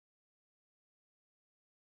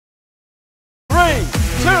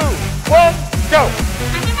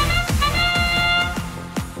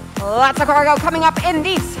Lots of cargo coming up in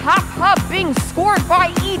the top hub, being scored by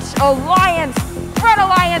each alliance. Red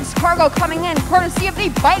Alliance cargo coming in, courtesy of the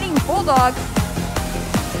Biting Bulldog.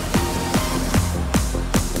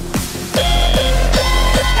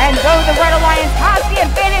 And though the Red Alliance has the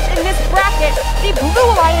advantage in this bracket, the Blue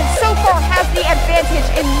Alliance so far has the advantage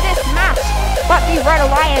in this match. But the Red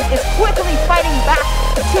Alliance is quickly fighting back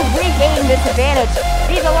to regain this advantage.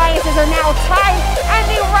 These alliances are now tied, and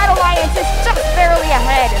the Red Alliance is just barely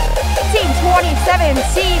ahead. Team 27,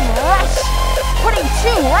 Team Rush, putting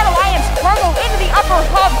 2 Red Alliance cargo into the upper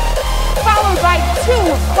hub, followed by 2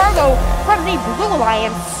 cargo from the Blue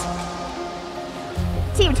Alliance.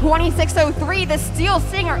 Team 2603, the Steel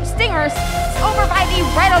Stingers, over by the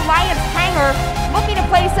Red Alliance hangar, looking to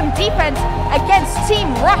play some defense against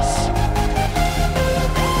Team Rush.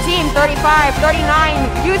 Team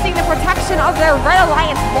 3539, using the protection of their Red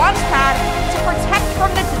Alliance launch pad to protect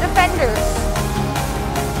from the defenders.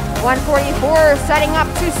 144 setting up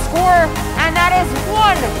to score, and that is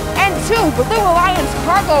 1 and 2 Blue Alliance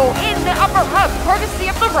cargo in the upper hub,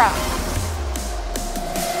 courtesy of the Red.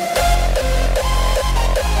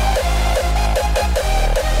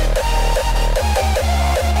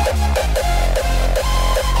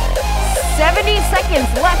 70 seconds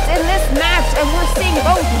left in this match, and we're seeing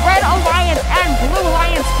both Red Alliance and Blue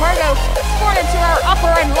Alliance cargo scored into our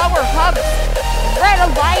upper and lower hubs. Red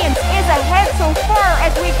Alliance is ahead so far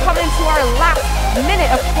as we come into our last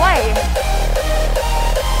minute of play.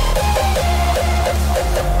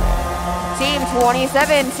 Team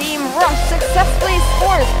 27, Team Rush, successfully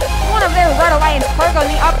scores one of their Red Alliance cargo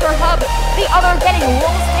in the upper hub, the other getting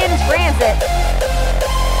lost in transit.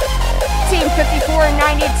 Team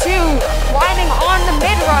 5492 climbing on the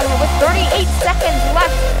mid-rung with 38 seconds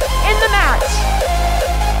left in the match.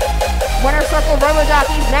 Winner Circle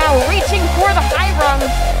Robo-Jockeys now reaching for the high rung.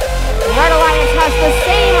 Red Alliance has the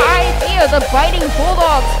same idea, the Biting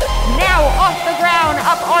Bulldogs now off the ground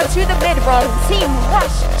up onto the mid-rung. Team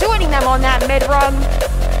Rush joining them on that mid-rung.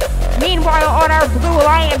 Meanwhile, on our Blue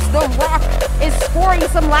Alliance, the Rock is scoring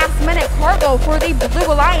some last-minute cargo for the Blue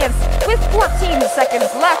Alliance with 14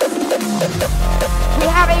 seconds left. We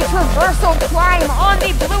have a traversal climb on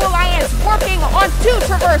the Blue Alliance, working on 2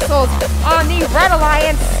 traversals on the Red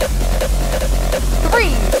Alliance. 3,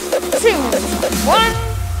 2, 1.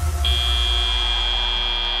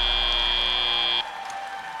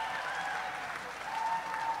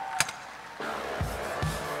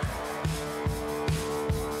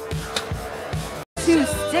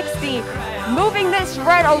 Moving this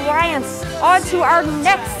Red Alliance onto our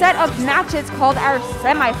next set of matches called our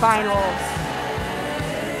semifinals.